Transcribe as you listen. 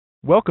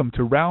Welcome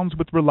to Rounds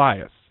with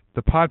Relias,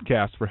 the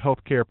podcast for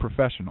healthcare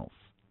professionals.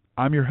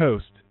 I'm your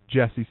host,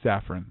 Jesse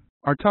Safran.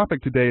 Our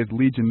topic today is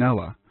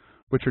Legionella,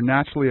 which are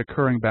naturally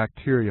occurring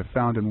bacteria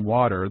found in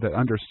water that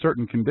under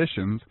certain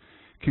conditions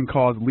can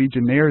cause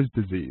Legionnaires'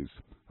 disease,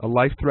 a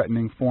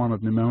life-threatening form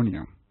of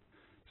pneumonia.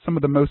 Some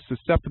of the most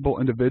susceptible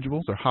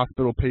individuals are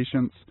hospital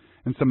patients,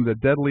 and some of the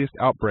deadliest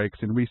outbreaks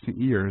in recent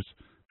years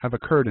have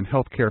occurred in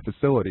healthcare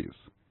facilities.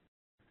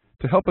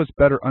 To help us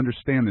better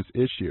understand this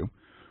issue,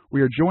 we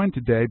are joined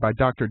today by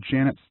Dr.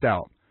 Janet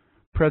Stout,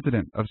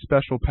 President of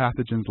Special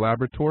Pathogens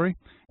Laboratory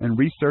and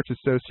Research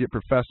Associate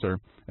Professor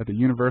at the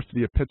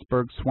University of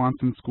Pittsburgh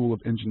Swanson School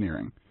of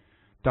Engineering.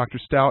 Dr.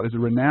 Stout is a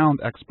renowned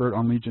expert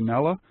on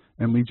Legionella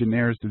and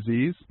Legionnaires'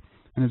 disease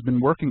and has been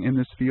working in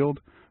this field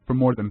for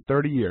more than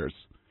 30 years.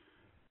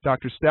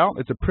 Dr. Stout,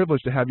 it's a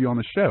privilege to have you on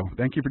the show.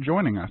 Thank you for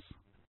joining us.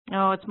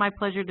 Oh, it's my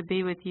pleasure to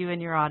be with you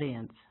and your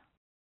audience.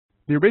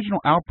 The original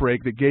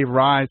outbreak that gave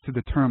rise to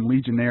the term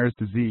Legionnaires'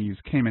 disease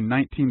came in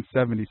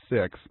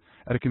 1976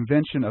 at a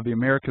convention of the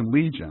American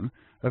Legion,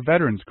 a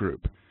veterans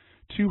group.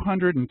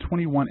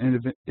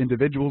 221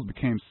 individuals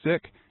became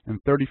sick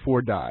and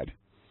 34 died.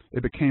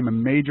 It became a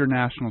major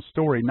national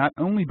story not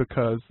only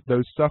because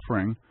those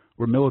suffering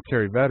were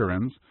military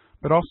veterans,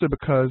 but also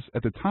because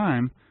at the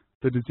time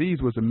the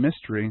disease was a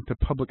mystery to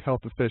public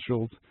health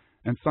officials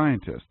and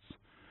scientists.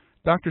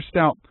 Dr.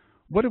 Stout,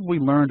 what have we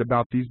learned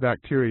about these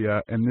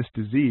bacteria and this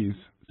disease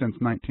since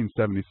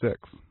 1976?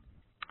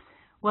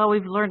 Well,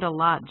 we've learned a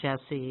lot,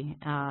 Jesse.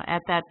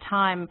 At that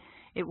time,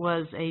 it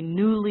was a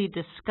newly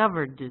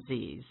discovered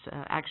disease.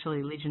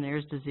 Actually,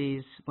 Legionnaire's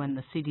disease, when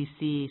the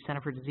CDC, Center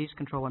for Disease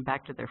Control, went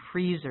back to their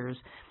freezers,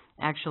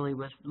 actually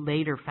was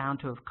later found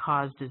to have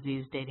caused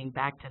disease dating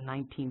back to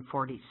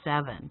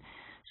 1947.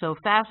 So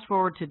fast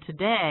forward to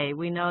today,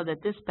 we know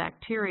that this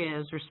bacteria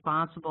is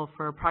responsible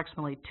for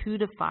approximately 2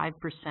 to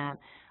 5%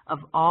 of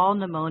all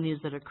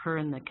pneumonias that occur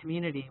in the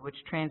community, which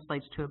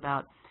translates to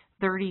about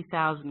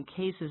 30,000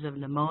 cases of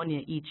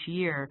pneumonia each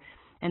year.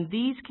 And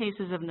these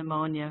cases of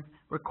pneumonia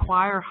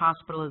require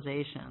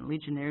hospitalization.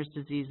 Legionnaire's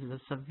disease is a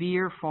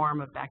severe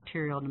form of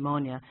bacterial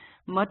pneumonia,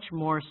 much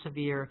more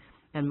severe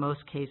than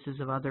most cases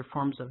of other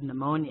forms of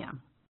pneumonia.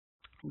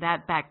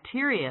 That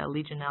bacteria,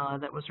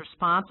 Legionella, that was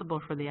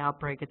responsible for the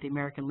outbreak at the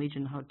American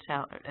Legion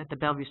Hotel, at the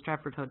Bellevue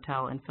Stratford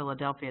Hotel in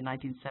Philadelphia in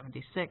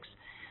 1976,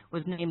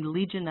 was named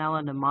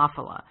Legionella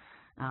pneumophila.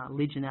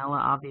 Legionella,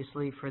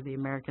 obviously, for the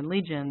American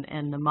Legion,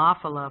 and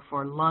pneumophila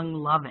for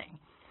lung-loving.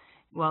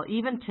 Well,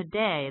 even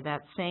today,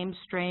 that same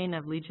strain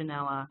of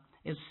Legionella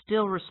is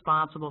still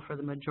responsible for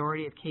the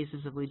majority of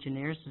cases of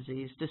Legionnaire's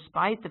disease,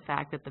 despite the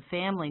fact that the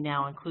family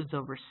now includes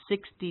over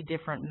 60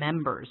 different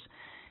members,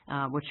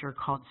 which are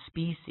called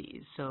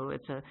species. So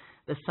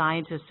the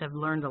scientists have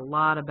learned a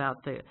lot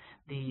about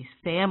the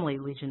family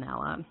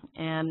Legionella.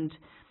 And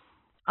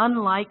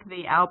unlike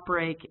the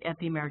outbreak at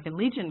the American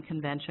Legion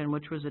Convention,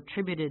 which was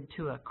attributed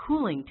to a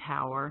cooling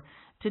tower,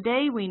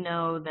 today we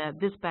know that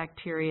this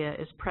bacteria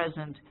is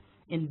present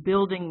in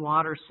building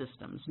water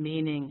systems,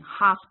 meaning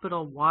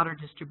hospital water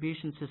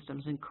distribution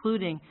systems,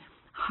 including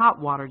hot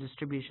water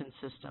distribution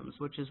systems,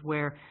 which is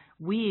where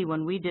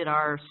when we did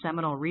our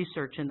seminal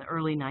research in the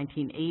early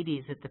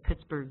 1980s at the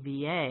Pittsburgh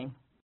VA,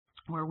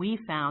 where we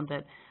found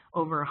that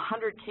over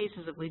 100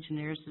 cases of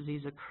Legionnaire's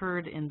disease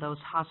occurred in those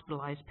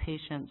hospitalized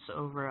patients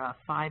over a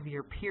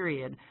 5-year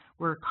period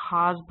were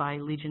caused by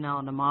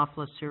Legionella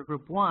pneumophila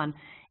serogroup 1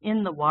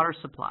 in the water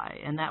supply.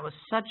 And that was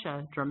such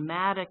a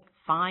dramatic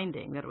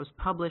finding that it was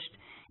published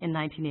in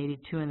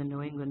 1982 in the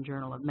New England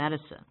Journal of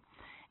Medicine.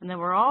 And then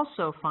we're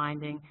also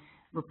finding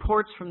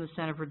reports from the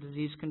Center for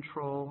Disease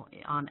Control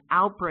on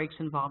outbreaks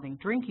involving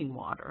drinking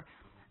water.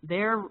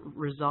 Their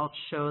results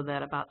show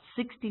that about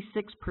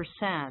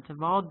 66%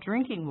 of all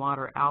drinking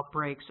water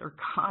outbreaks are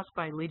caused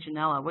by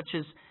Legionella, which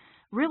is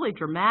really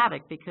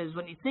dramatic because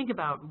when you think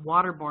about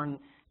waterborne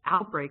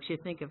outbreaks, you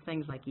think of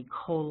things like E.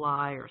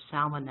 coli or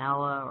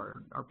Salmonella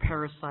or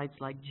parasites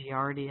like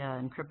Giardia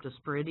and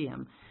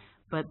Cryptosporidium,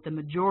 but the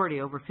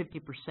majority, over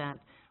 50%,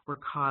 were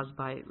caused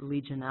by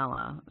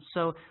Legionella.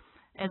 So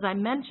as I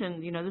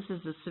mentioned, this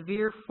is a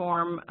severe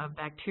form of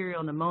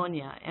bacterial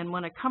pneumonia, and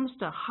when it comes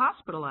to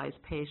hospitalized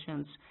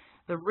patients,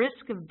 the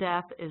risk of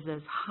death is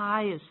as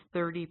high as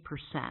 30%.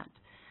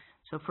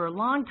 So for a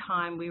long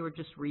time, we were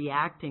just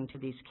reacting to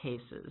these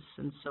cases,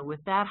 and so with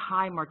that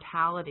high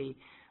mortality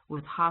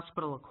with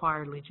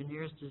hospital-acquired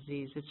Legionnaire's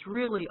disease, it's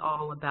really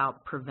all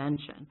about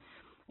prevention.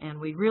 And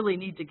we really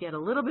need to get a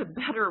little bit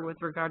better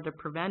with regard to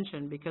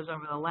prevention because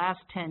over the last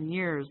 10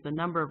 years, the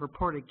number of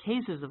reported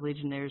cases of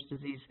Legionnaire's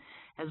disease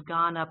has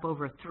gone up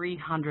over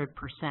 300%.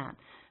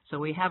 So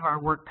we have our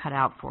work cut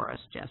out for us,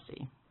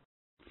 Jesse.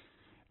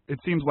 It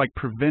seems like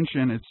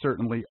prevention is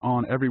certainly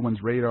on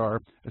everyone's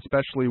radar,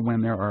 especially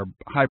when there are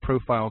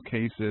high-profile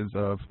cases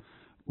of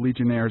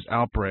Legionnaire's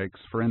outbreaks.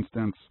 For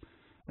instance,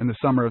 in the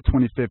summer of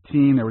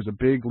 2015, there was a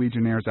big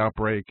Legionnaire's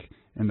outbreak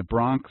in the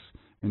Bronx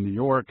in New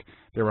York.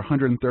 There were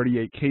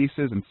 138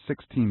 cases and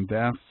 16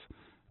 deaths.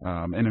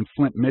 And in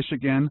Flint,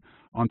 Michigan,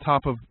 on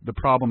top of the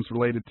problems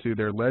related to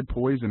their lead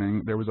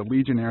poisoning, there was a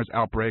Legionnaires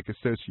outbreak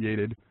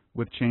associated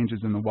with changes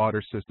in the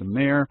water system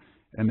there,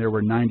 and there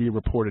were 90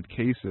 reported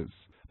cases.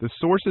 The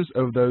sources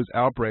of those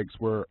outbreaks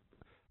were,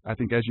 I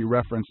think as you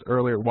referenced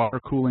earlier, water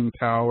cooling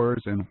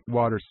towers and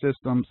water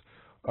systems.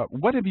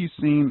 What have you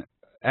seen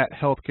at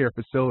healthcare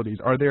facilities?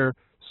 Are there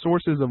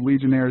sources of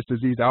Legionnaires'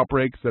 disease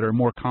outbreaks that are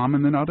more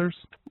common than others?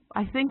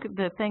 I think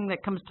the thing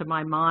that comes to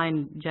my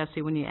mind,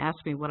 Jesse, when you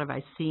ask me what have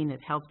I seen at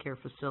healthcare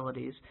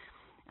facilities,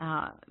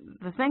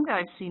 the thing that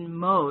I've seen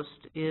most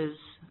is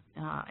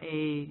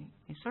a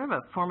sort of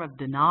a form of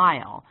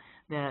denial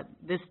that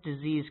this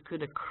disease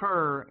could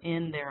occur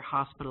in their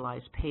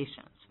hospitalized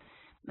patients.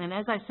 And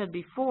as I said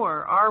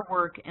before, our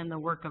work and the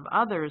work of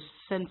others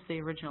since the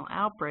original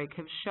outbreak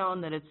have shown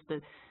that it's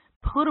the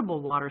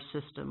potable water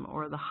system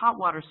or the hot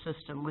water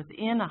system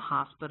within a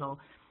hospital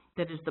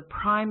that is the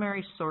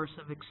primary source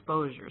of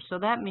exposure. So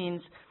that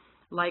means,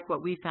 like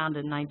what we found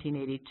in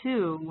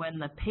 1982, when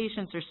the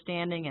patients are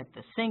standing at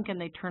the sink and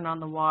they turn on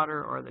the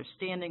water, or they're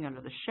standing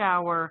under the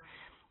shower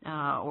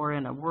or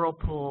in a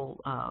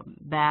whirlpool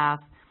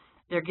bath,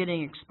 they're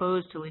getting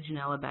exposed to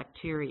Legionella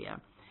bacteria.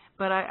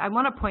 But I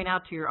want to point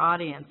out to your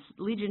audience,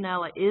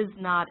 Legionella is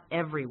not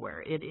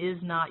everywhere. It is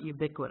not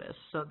ubiquitous.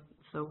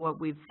 So what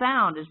we've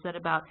found is that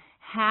about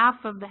half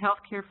of the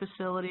healthcare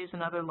facilities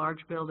and other large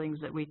buildings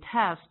that we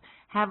test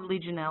have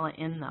Legionella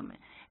in them.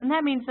 And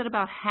that means that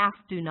about half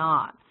do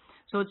not.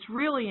 So it's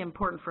really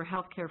important for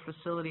healthcare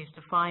facilities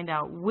to find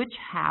out which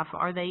half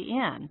are they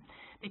in,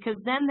 because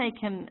then they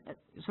can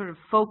sort of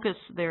focus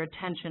their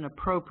attention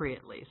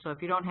appropriately. So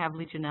if you don't have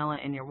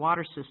Legionella in your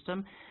water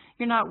system,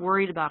 you're not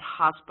worried about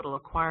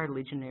hospital-acquired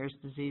Legionnaire's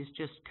disease,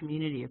 just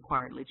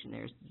community-acquired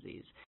Legionnaire's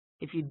disease.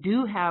 If you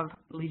do have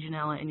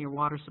Legionella in your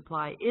water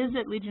supply, is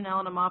it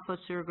Legionella pneumophila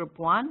serogroup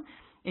 1?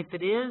 If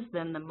it is,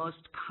 then the most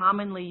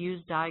commonly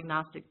used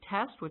diagnostic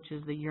test, which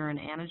is the urine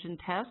antigen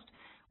test,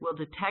 will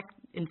detect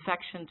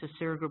infection to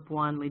serogroup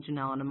 1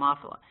 Legionella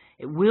pneumophila.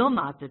 It will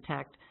not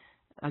detect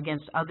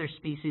against other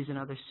species and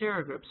other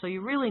serogroups. So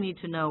you really need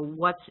to know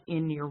what's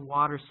in your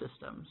water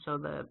system. So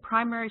the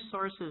primary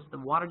source is the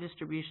water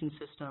distribution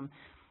system.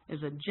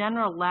 There's a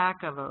general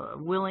lack of a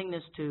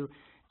willingness to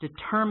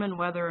determine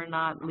whether or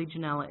not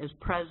Legionella is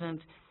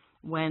present.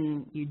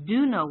 When you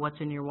do know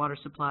what's in your water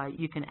supply,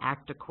 you can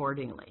act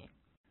accordingly.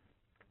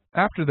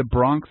 After the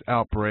Bronx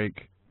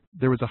outbreak,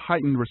 there was a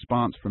heightened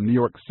response from New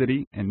York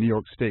City and New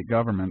York state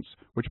governments,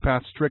 which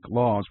passed strict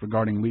laws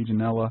regarding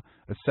Legionella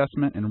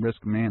assessment and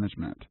risk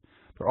management.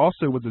 There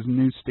also was a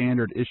new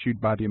standard issued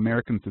by the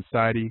American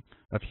Society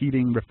of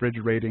Heating,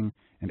 Refrigerating,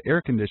 and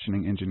Air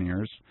Conditioning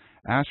Engineers,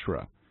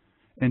 ASHRA.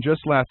 And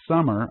just last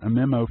summer, a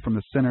memo from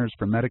the Centers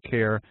for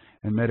Medicare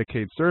and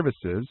Medicaid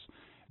Services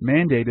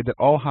mandated that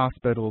all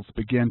hospitals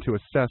begin to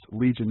assess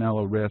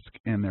Legionella risk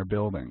in their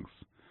buildings.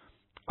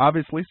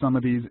 Obviously, some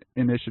of these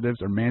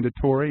initiatives are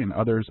mandatory and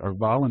others are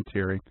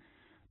voluntary.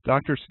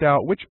 Dr.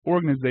 Stout, which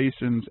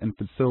organizations and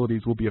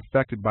facilities will be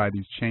affected by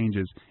these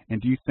changes,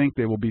 and do you think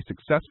they will be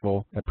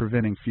successful at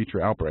preventing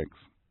future outbreaks?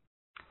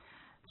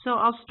 So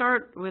I'll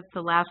start with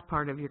the last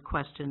part of your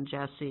question,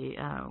 Jesse.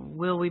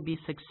 Will we be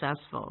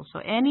successful? So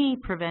any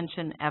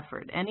prevention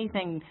effort,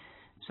 anything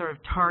sort of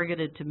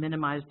targeted to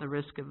minimize the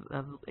risk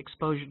of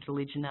exposure to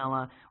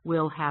Legionella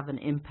will have an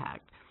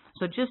impact.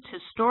 So just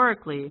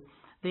historically,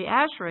 the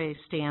ASHRA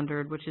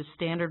standard, which is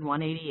Standard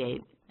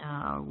 188,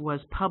 was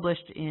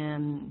published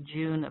in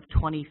June of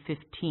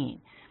 2015.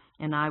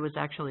 And I was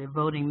actually a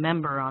voting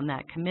member on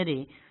that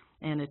committee.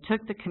 And it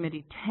took the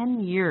committee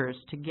 10 years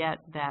to get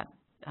that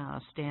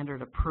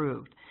standard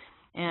approved.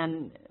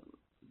 And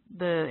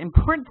the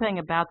important thing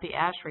about the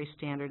ASHRA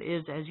standard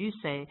is, as you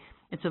say,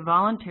 it's a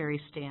voluntary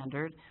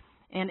standard,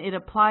 and it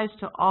applies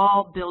to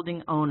all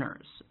building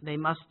owners. They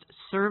must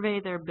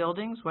survey their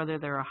buildings, whether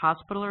they're a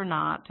hospital or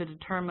not, to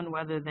determine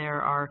whether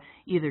there are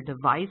either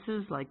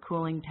devices like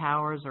cooling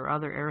towers or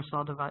other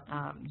aerosol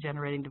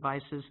generating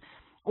devices,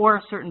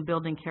 or certain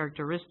building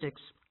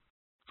characteristics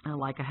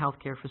like a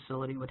healthcare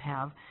facility would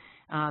have,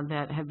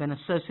 that have been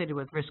associated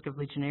with risk of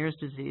Legionnaire's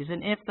disease.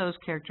 And if those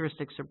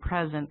characteristics are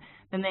present,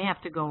 then they have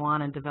to go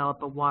on and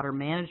develop a water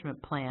management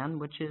plan,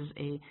 which is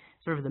a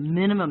sort of the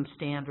minimum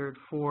standard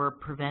for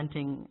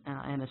preventing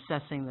and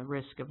assessing the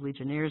risk of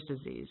Legionnaire's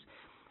disease.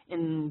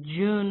 In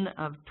June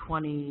of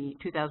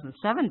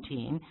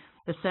 2017,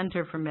 the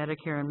Center for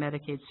Medicare and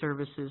Medicaid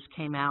Services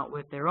came out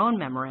with their own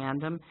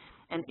memorandum,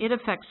 and it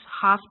affects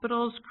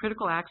hospitals,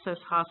 critical access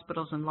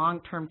hospitals, and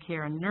long-term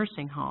care and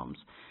nursing homes.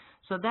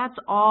 So that's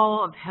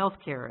all of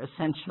healthcare,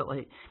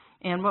 essentially.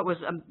 And what was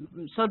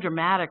so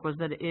dramatic was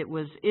that it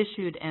was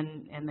issued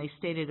and they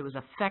stated it was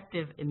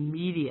effective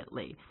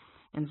immediately.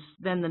 And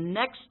then the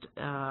next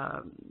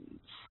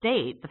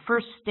state, the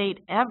first state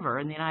ever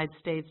in the United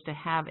States to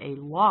have a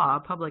law, a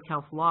public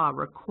health law,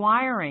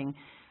 requiring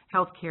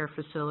healthcare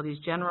facilities,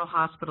 general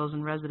hospitals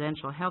and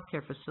residential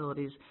healthcare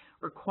facilities,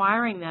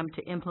 requiring them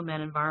to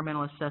implement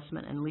environmental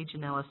assessment and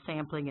Legionella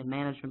sampling and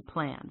management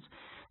plans.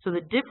 So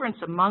the difference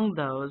among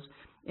those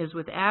is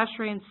with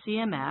ASHRA and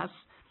CMS,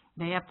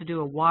 they have to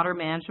do a water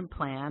management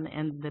plan,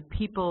 and the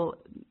people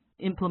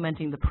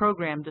implementing the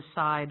program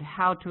decide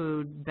how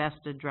to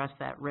best address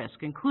that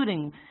risk,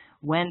 including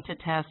when to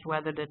test,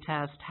 whether to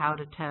test, how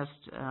to test,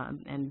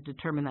 and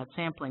determine that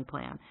sampling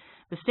plan.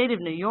 The state of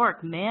New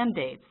York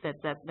mandates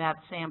that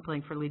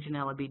sampling for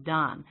Legionella be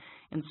done,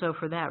 and so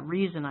for that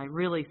reason, I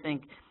really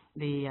think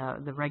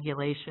the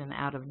regulation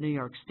out of New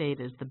York State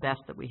is the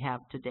best that we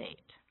have to date.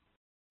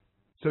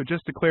 So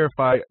just to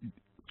clarify,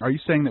 are you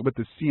saying that with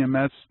the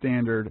CMS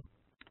standard,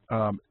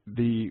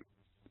 the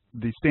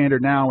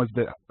standard now is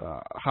that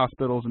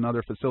hospitals and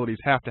other facilities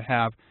have to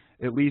have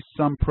at least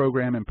some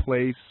program in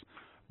place,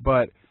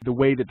 but the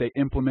way that they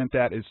implement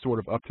that is sort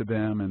of up to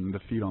them and the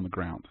feet on the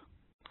ground?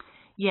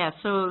 Yeah,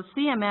 so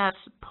CMS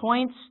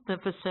points the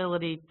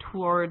facility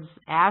towards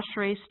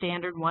ASHRAE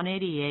Standard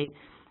 188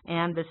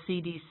 and the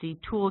CDC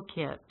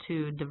toolkit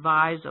to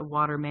devise a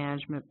water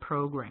management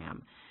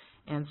program.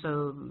 And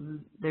so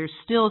there's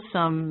still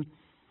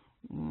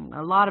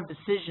a lot of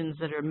decisions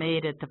that are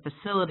made at the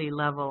facility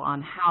level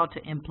on how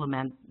to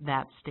implement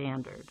that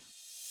standard.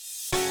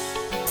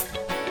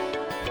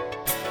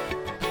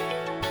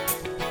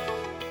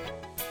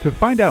 To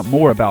find out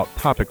more about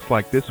topics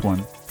like this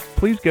one,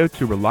 please go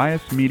to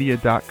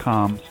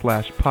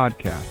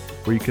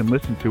reliasmedia.com/podcast, where you can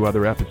listen to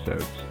other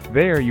episodes.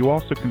 There, you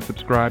also can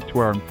subscribe to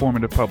our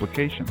informative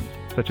publications,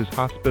 such as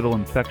Hospital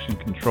Infection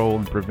Control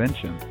and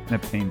Prevention, and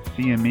obtain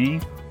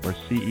CME or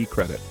CE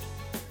credits.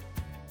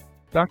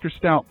 Dr.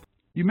 Stout,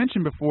 you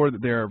mentioned before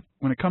that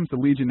when it comes to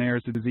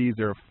Legionnaires' disease,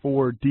 there are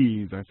 4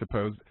 Ds, I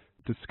suppose: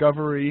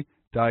 discovery,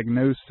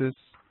 diagnosis,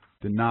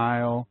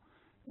 denial,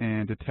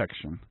 and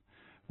detection.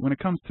 When it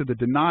comes to the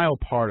denial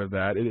part of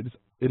that,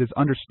 it is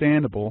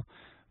understandable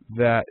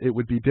that it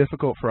would be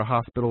difficult for a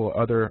hospital or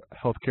other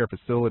healthcare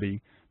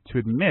facility to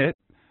admit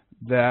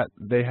that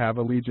they have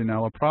a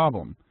Legionella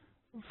problem.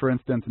 For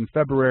instance, in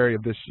February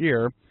of this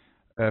year,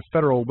 a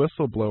federal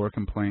whistleblower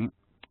complaint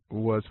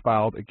was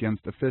filed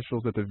against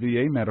officials at the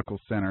VA Medical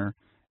Center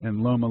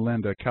in Loma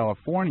Linda,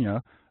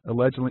 California,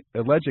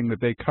 alleging that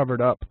they covered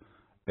up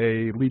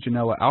a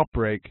Legionella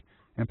outbreak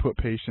and put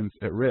patients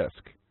at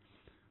risk.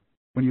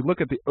 When you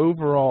look at the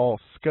overall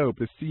scope,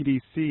 the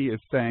CDC is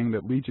saying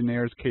that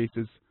Legionnaires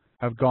cases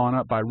have gone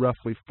up by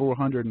roughly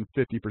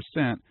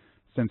 450%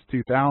 since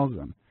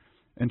 2000,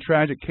 and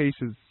tragic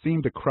cases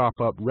seem to crop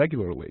up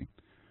regularly.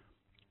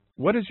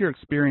 What is your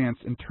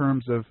experience in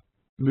terms of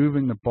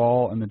moving the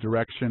ball in the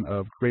direction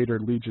of greater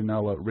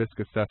Legionella risk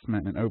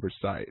assessment and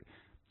oversight?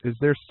 Is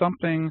there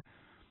something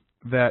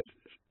that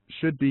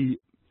should be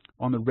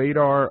on the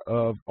radar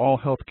of all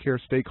healthcare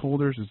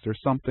stakeholders? Is there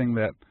something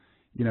that,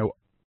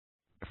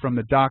 from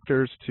the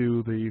doctors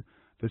to the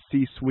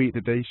C-suite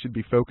that they should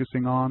be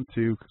focusing on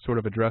to sort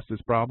of address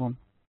this problem?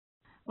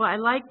 Well, I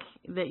like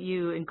that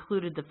you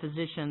included the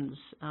physicians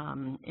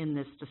in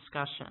this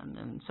discussion.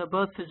 And so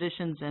both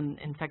physicians and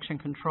infection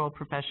control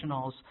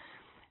professionals,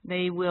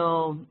 they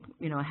will,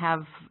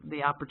 have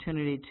the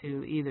opportunity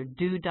to either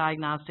do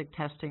diagnostic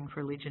testing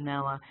for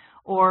Legionella,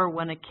 or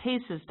when a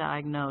case is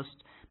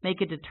diagnosed,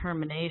 make a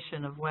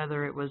determination of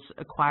whether it was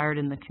acquired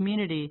in the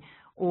community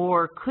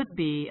or could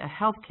be a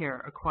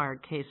healthcare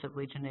acquired case of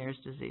Legionnaire's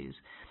disease.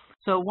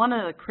 So one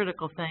of the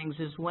critical things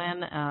is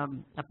when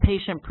a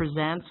patient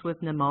presents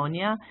with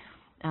pneumonia,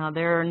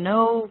 there are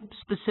no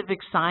specific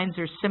signs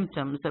or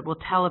symptoms that will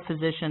tell a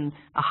physician,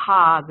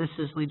 aha, this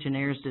is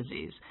Legionnaire's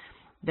disease.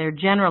 They're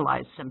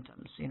generalized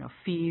symptoms,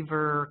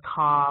 fever,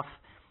 cough,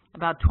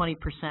 about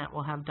 20%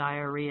 will have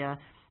diarrhea,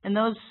 and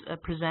those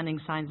presenting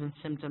signs and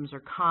symptoms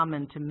are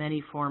common to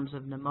many forms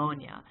of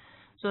pneumonia.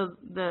 So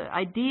the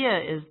idea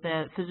is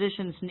that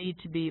physicians need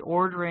to be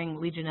ordering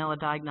Legionella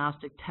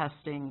diagnostic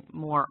testing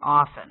more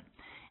often.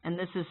 And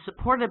this is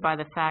supported by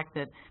the fact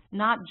that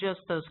not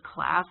just those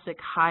classic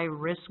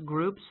high-risk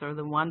groups are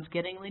the ones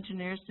getting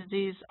Legionnaire's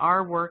disease.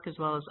 Our work, as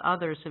well as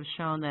others, have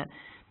shown that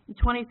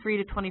 23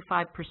 to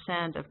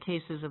 25% of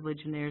cases of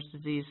Legionnaire's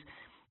disease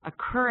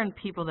occur in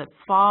people that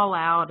fall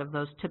out of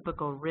those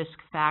typical risk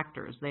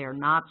factors. They are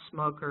not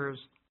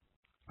smokers,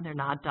 they're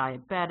not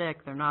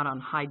diabetic, they're not on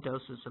high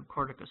doses of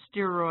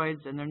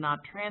corticosteroids, and they're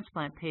not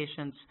transplant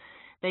patients.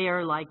 They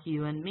are like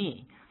you and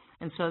me.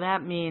 And so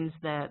that means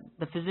that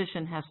the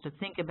physician has to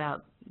think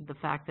about the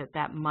fact that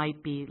that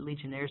might be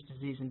Legionnaire's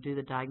disease and do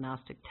the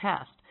diagnostic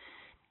test.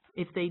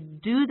 If they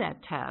do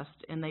that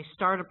test and they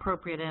start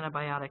appropriate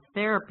antibiotic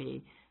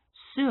therapy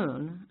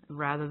soon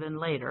rather than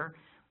later,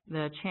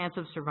 the chance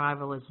of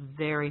survival is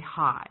very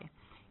high.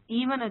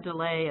 Even a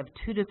delay of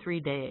 2 to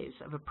 3 days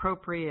of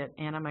appropriate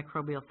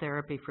antimicrobial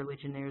therapy for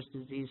Legionnaire's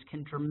disease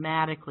can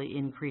dramatically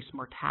increase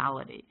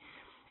mortality.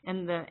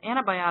 And the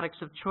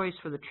antibiotics of choice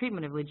for the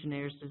treatment of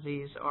Legionnaire's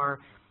disease are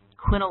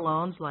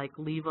quinolones like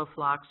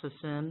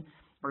levofloxacin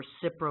or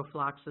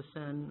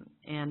ciprofloxacin,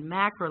 and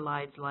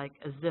macrolides like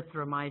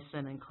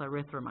azithromycin and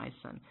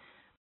clarithromycin.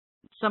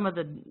 Some of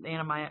the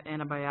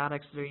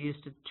antibiotics that are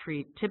used to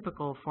treat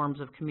typical forms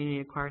of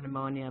community-acquired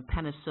pneumonia,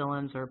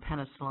 penicillins or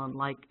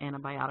penicillin-like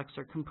antibiotics,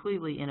 are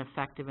completely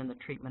ineffective in the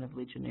treatment of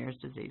Legionnaire's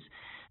disease.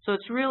 So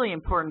it's really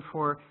important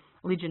for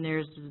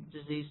Legionnaires'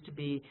 disease to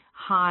be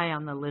high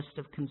on the list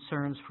of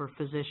concerns for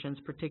physicians,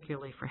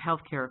 particularly for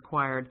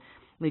healthcare-acquired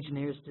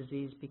Legionnaires'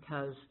 disease,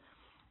 because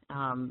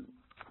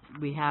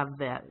we have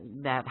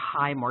that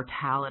high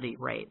mortality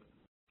rate.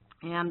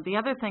 And the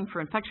other thing for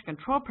infection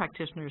control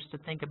practitioners to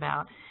think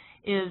about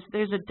is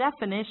there's a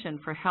definition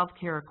for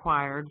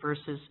healthcare-acquired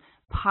versus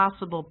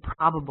possible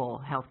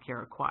probable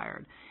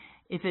healthcare-acquired.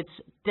 If it's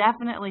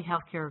definitely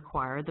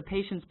healthcare-acquired, the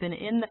patient's been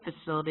in the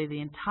facility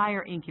the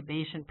entire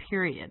incubation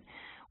period.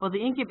 Well,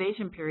 the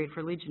incubation period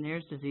for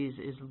Legionnaire's disease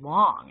is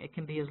long. It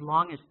can be as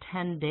long as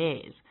 10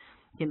 days.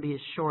 It can be as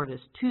short as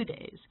 2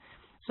 days.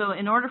 So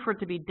in order for it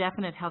to be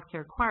definite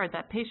healthcare acquired,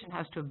 that patient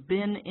has to have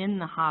been in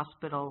the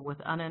hospital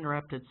with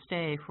uninterrupted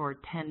stay for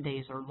 10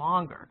 days or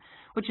longer,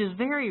 which is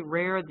very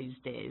rare these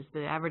days.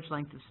 The average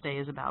length of stay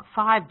is about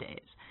 5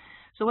 days.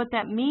 So what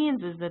that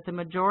means is that the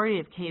majority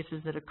of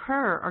cases that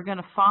occur are going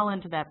to fall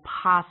into that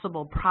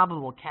possible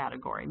probable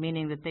category,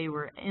 meaning that they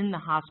were in the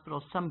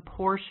hospital some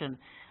portion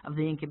of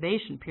the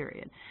incubation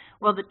period.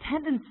 Well, the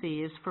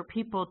tendency is for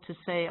people to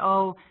say,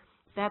 oh,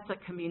 that's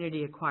a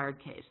community-acquired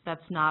case.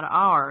 That's not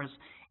ours,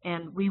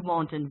 and we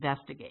won't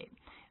investigate.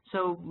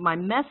 So my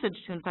message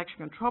to infection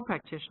control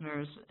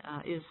practitioners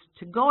is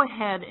to go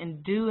ahead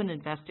and do an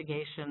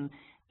investigation,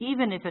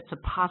 even if it's a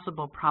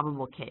possible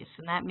probable case.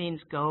 And that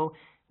means go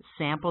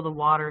sample the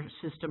water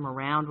system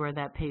around where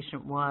that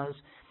patient was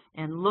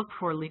and look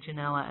for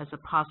Legionella as a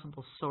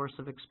possible source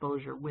of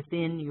exposure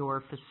within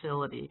your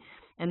facility.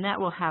 And that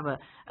will have a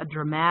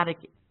dramatic,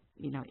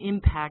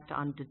 impact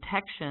on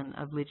detection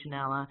of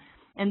Legionella.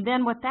 And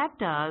then what that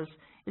does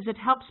is it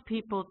helps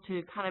people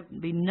to kind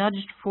of be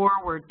nudged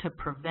forward to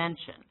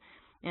prevention.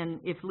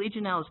 And if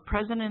Legionella is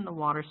present in the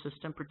water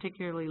system,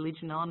 particularly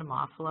Legionella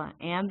pneumophila,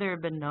 and there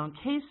have been known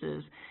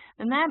cases,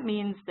 then that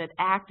means that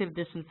active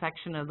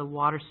disinfection of the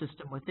water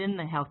system within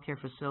the healthcare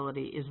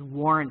facility is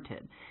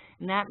warranted.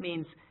 And that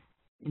means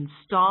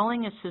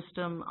installing a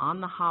system on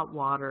the hot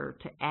water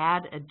to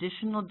add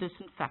additional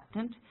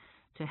disinfectant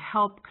to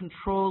help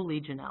control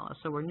Legionella.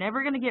 So we're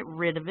never going to get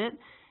rid of it,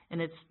 and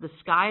the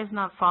sky is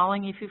not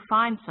falling if you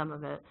find some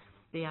of it.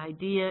 The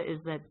idea is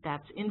that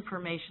that's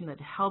information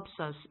that helps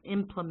us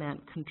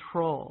implement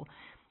control.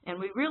 And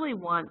we really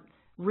want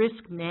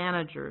risk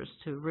managers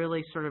to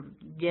really sort of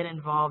get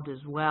involved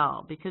as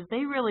well, because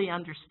they really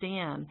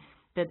understand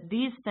that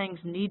these things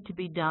need to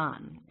be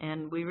done,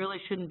 and we really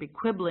shouldn't be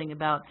quibbling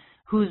about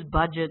whose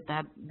budget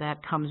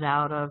that comes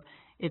out of.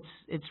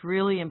 It's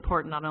really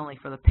important not only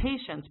for the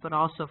patients, but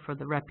also for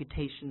the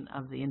reputation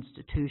of the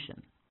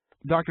institution.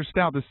 Dr.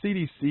 Stout, the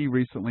CDC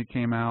recently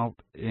came out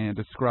and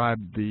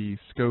described the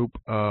scope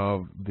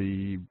of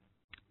the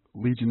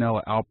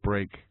Legionella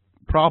outbreak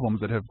problems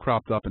that have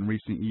cropped up in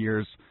recent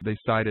years. They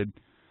cited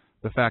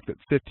the fact that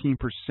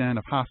 15%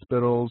 of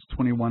hospitals,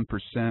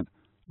 21%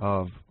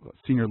 of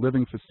senior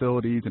living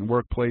facilities and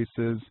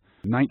workplaces,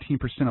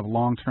 19% of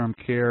long-term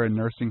care and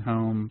nursing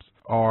homes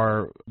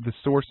are the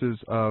sources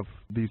of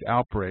these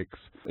outbreaks.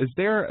 Is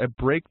there a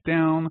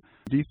breakdown?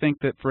 Do you think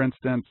that, for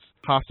instance,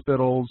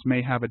 hospitals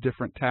may have a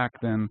different tack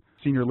than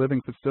senior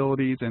living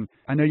facilities? And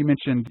I know you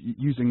mentioned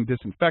using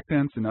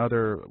disinfectants and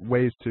other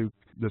ways to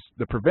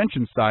the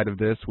prevention side of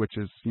this, which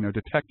is,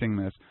 detecting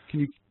this.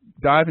 Can you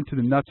dive into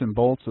the nuts and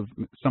bolts of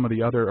some of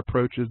the other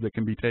approaches that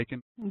can be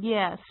taken?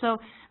 Yeah, so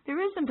there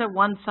isn't a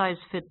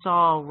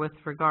one-size-fits-all with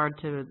regard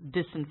to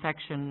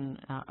disinfection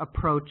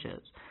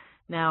approaches.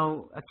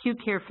 Now, acute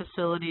care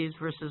facilities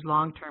versus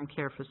long-term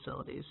care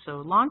facilities.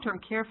 So long-term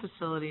care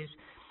facilities,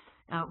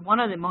 one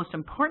of the most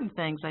important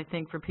things I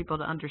think for people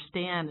to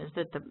understand is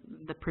that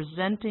the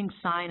presenting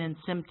sign and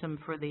symptom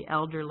for the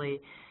elderly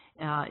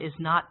is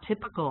not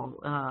typical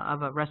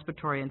of a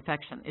respiratory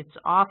infection. It's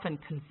often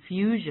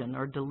confusion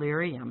or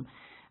delirium.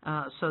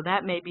 So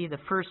that may be the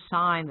first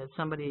sign that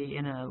somebody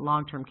in a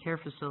long-term care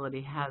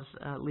facility has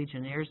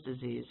Legionnaire's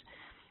disease.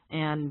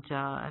 And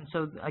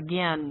so,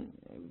 again,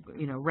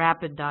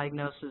 rapid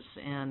diagnosis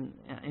and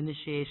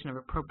initiation of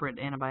appropriate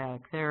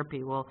antibiotic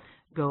therapy will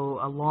go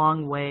a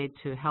long way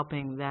to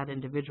helping that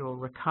individual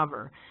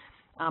recover.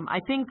 I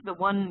think the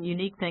one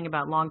unique thing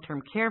about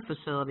long-term care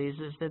facilities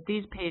is that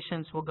these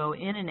patients will go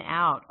in and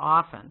out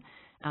often.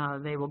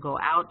 They will go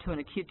out to an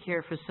acute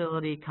care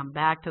facility, come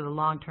back to the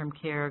long-term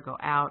care, go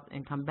out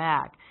and come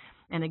back.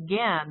 And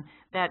again,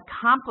 that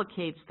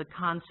complicates the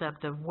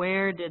concept of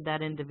where did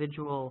that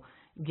individual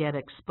get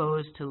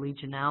exposed to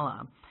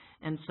Legionella.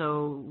 And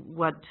so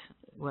what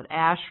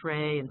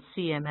ASHRAE and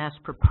CMS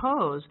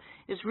propose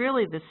is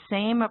really the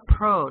same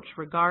approach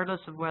regardless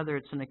of whether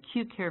it's an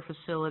acute care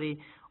facility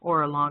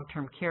or a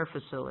long-term care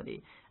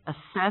facility.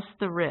 Assess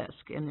the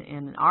risk.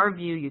 In our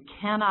view, you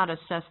cannot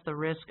assess the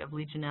risk of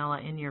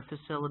Legionella in your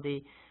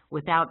facility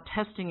without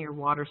testing your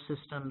water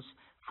systems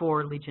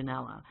for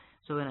Legionella.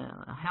 So in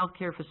a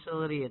healthcare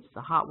facility, it's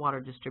the hot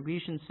water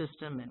distribution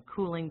system and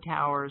cooling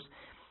towers.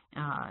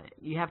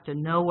 You have to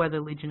know whether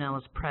Legionella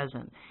is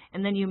present.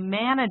 And then you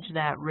manage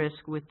that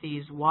risk with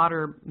these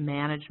water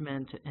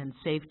management and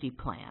safety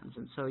plans.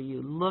 And so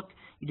you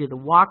do the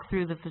walk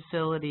through the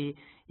facility,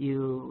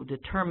 you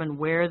determine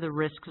where the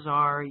risks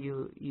are,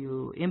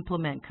 you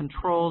implement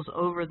controls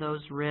over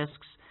those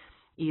risks,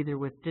 either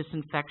with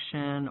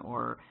disinfection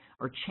or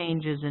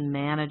changes in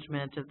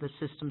management of the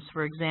systems.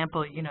 For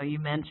example, you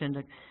mentioned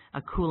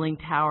a cooling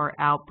tower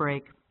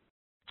outbreak.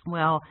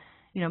 Well,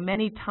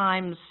 many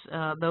times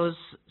those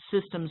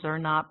systems are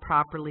not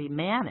properly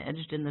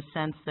managed in the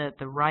sense that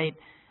the right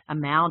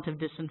amount of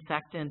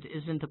disinfectant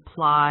isn't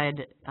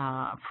applied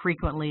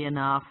frequently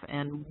enough.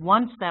 And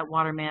once that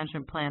water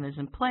management plan is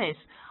in place,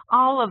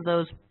 all of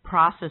those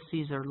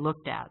processes are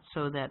looked at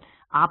so that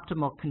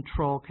optimal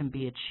control can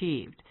be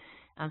achieved.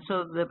 And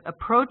so the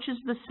approach is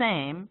the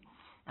same.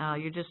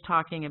 You're just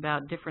talking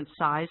about different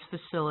size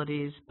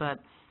facilities, but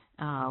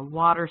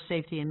water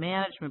safety and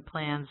management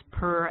plans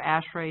per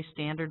ASHRAE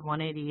Standard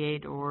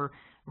 188, or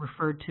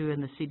referred to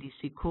in the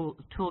CDC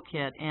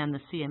toolkit and the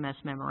CMS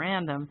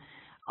memorandum,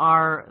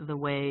 are the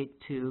way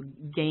to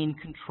gain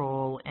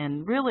control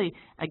and really,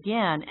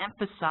 again,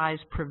 emphasize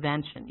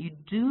prevention. You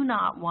do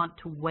not want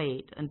to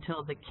wait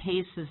until the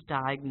case is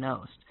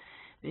diagnosed,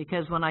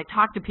 because when I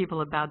talk to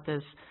people about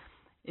this,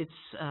 it's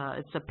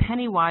a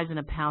penny wise and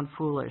a pound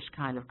foolish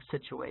kind of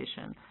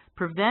situation.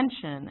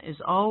 Prevention is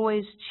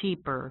always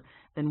cheaper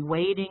than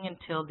waiting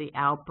until the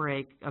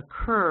outbreak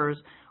occurs,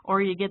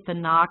 or you get the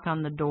knock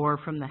on the door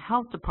from the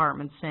health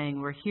department saying,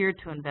 we're here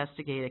to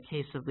investigate a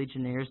case of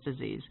Legionnaire's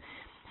disease.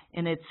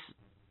 And it's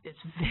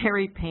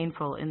very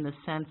painful in the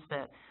sense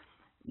that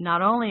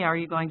not only are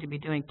you going to be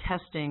doing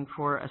testing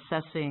for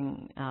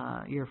assessing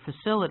your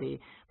facility,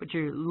 but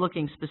you're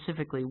looking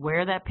specifically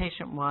where that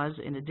patient was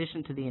in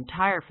addition to the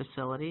entire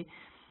facility.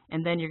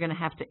 And then you're going to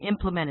have to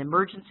implement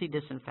emergency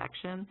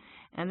disinfection.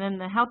 And then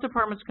the health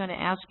department's going to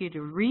ask you to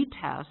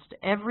retest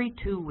every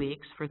 2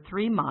 weeks for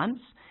 3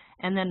 months,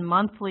 and then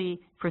monthly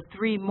for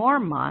 3 more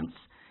months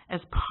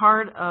as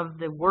part of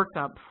the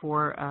workup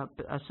for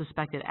a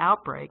suspected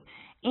outbreak.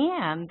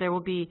 And there will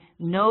be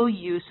no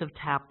use of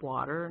tap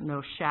water,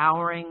 no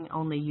showering,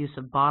 only use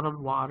of bottled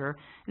water.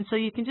 And so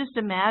you can just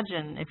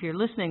imagine, if you're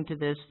listening to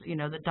this,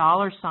 the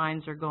dollar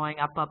signs are going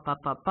up, up,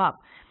 up, up, up.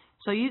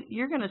 So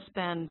you're going to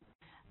spend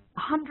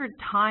 100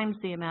 times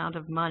the amount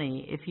of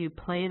money if you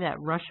play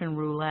that Russian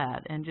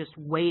roulette and just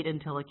wait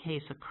until a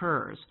case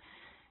occurs.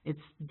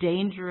 It's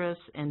dangerous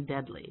and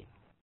deadly.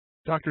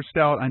 Dr.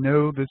 Stout, I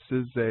know this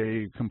is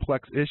a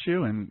complex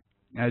issue, and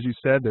as you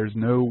said, there's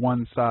no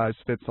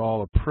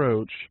one-size-fits-all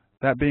approach.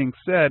 That being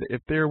said,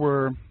 if there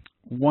were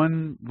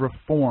one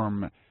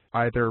reform,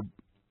 either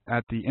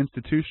at the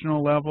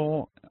institutional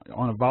level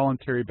on a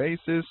voluntary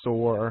basis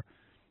or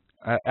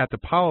at the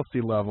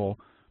policy level,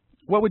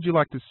 what would you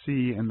like to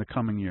see in the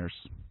coming years?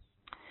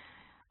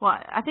 Well,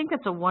 I think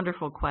that's a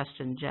wonderful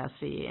question,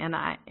 Jesse.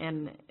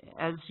 And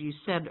as you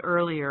said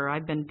earlier,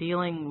 I've been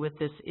dealing with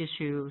this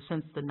issue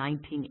since the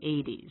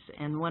 1980s.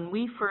 And when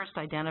we first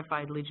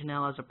identified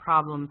Legionella as a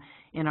problem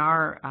in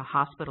our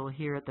hospital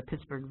here at the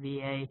Pittsburgh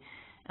VA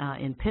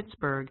in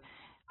Pittsburgh,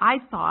 I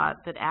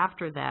thought that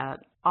after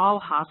that, all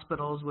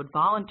hospitals would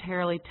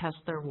voluntarily test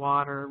their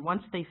water.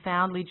 Once they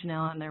found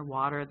Legionella in their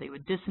water, they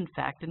would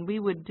disinfect, and we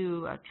would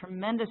do a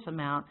tremendous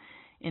amount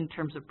in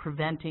terms of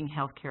preventing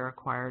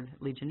healthcare-acquired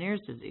Legionnaire's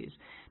disease.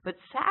 But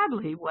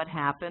sadly, what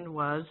happened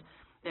was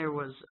there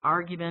was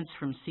arguments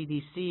from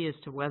CDC as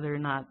to whether or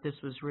not this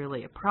was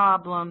really a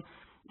problem.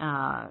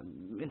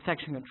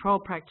 Infection control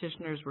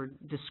practitioners were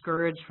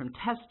discouraged from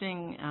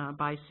testing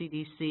by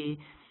CDC.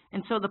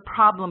 And so the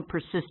problem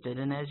persisted,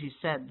 and as you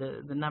said,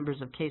 the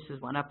numbers of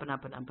cases went up and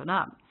up and up and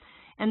up.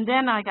 And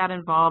then I got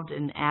involved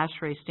in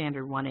ASHRAE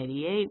Standard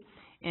 188,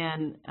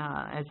 and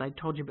as I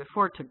told you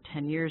before, it took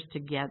 10 years to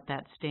get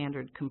that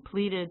standard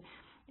completed.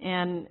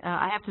 And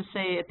I have to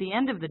say, at the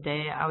end of the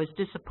day, I was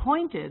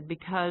disappointed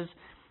because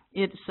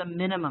it's a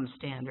minimum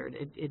standard.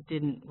 It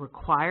didn't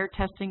require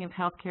testing of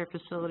healthcare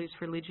facilities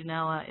for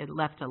Legionella. It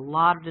left a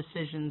lot of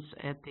decisions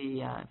at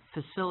the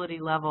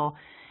facility level.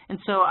 And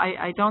so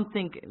I don't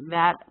think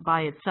that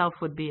by itself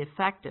would be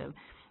effective.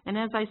 And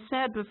as I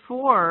said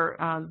before,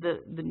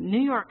 the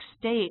New York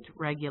State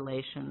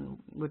regulation,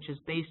 which is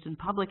based in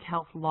public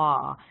health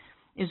law,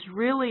 is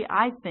really,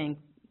 I think,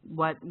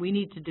 what we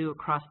need to do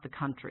across the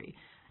country.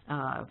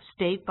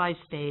 State by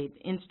state,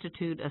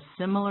 institute a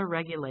similar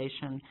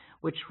regulation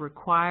which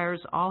requires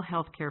all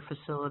healthcare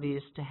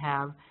facilities to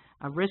have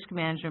a risk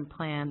management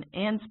plan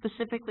and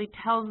specifically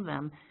tells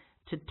them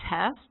to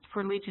test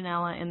for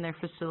Legionella in their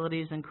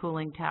facilities and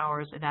cooling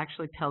towers. It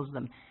actually tells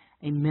them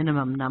a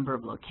minimum number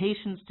of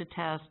locations to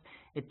test.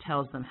 It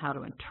tells them how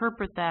to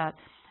interpret that.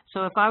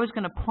 So if I was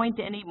going to point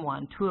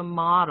anyone to a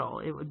model,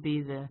 it would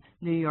be the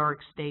New York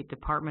State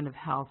Department of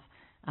Health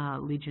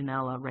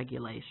Legionella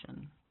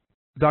regulation.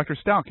 Dr.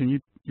 Stout,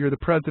 you're the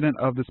president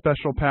of the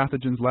Special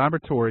Pathogens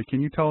Laboratory.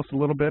 Can you tell us a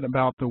little bit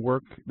about the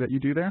work that you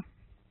do there?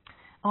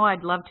 Oh,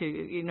 I'd love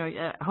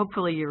to.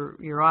 Hopefully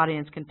your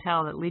audience can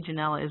tell that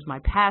Legionella is my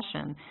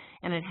passion,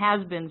 and it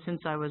has been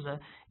since I was a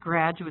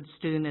graduate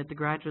student at the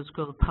Graduate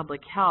School of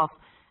Public Health,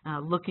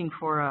 looking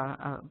for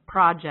a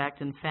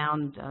project, and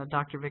found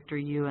Dr. Victor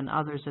Yu and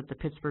others at the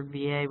Pittsburgh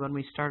VA when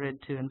we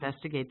started to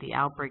investigate the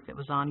outbreak that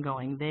was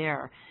ongoing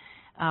there.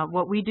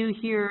 What we do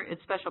here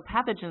at Special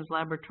Pathogens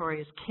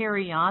Laboratory is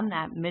carry on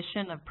that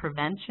mission of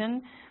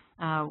prevention.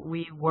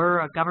 We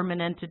were a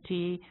government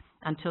entity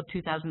until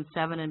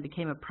 2007 and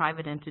became a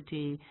private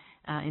entity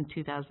in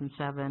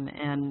 2007,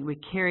 and we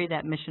carry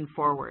that mission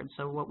forward.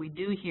 So what we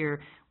do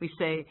here, we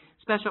say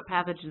Special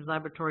Pathogens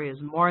Laboratory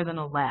is more than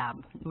a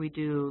lab. We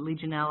do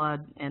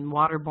Legionella and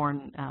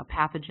waterborne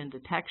pathogen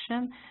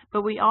detection,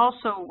 but we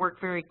also work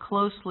very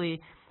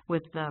closely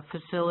with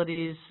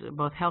facilities,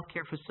 both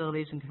healthcare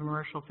facilities and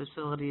commercial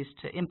facilities,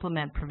 to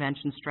implement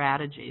prevention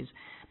strategies,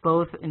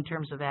 both in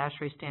terms of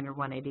ASHRAE Standard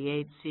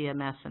 188,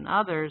 CMS, and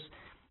others,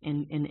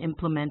 in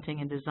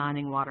implementing and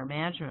designing water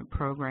management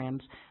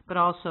programs, but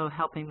also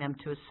helping them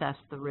to assess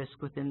the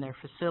risk within their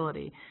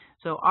facility.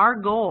 So our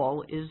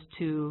goal is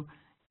to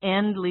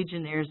end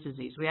Legionnaire's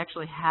disease. We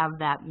actually have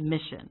that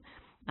mission.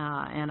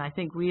 And I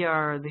think we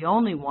are the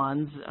only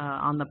ones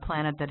on the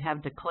planet that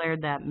have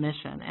declared that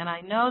mission. And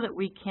I know that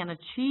we can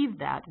achieve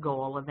that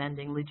goal of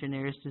ending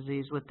Legionnaire's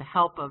disease with the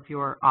help of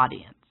your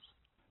audience.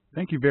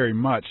 Thank you very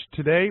much.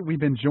 Today we've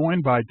been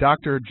joined by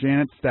Dr.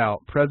 Janet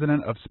Stout,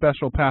 President of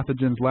Special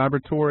Pathogens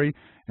Laboratory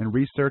and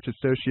Research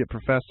Associate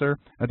Professor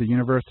at the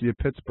University of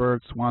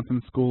Pittsburgh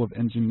Swanson School of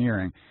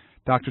Engineering.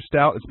 Dr.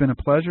 Stout, it's been a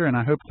pleasure, and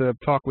I hope to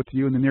talk with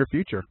you in the near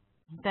future.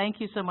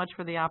 Thank you so much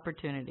for the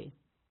opportunity.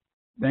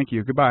 Thank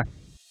you. Goodbye.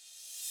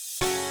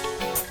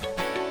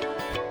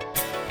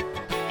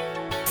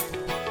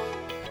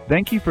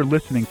 Thank you for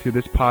listening to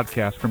this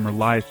podcast from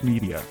Relias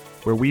Media,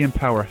 where we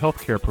empower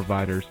healthcare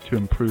providers to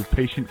improve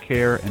patient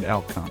care and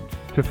outcomes.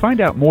 To find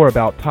out more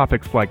about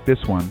topics like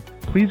this one,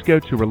 please go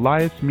to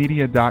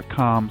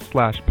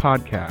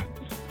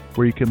reliasmedia.com/podcasts,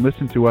 where you can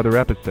listen to other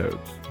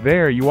episodes.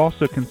 There, you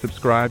also can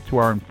subscribe to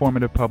our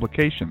informative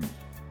publications,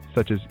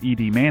 such as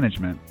ED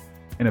Management,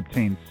 and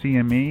obtain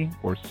CME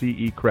or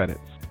CE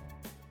credits.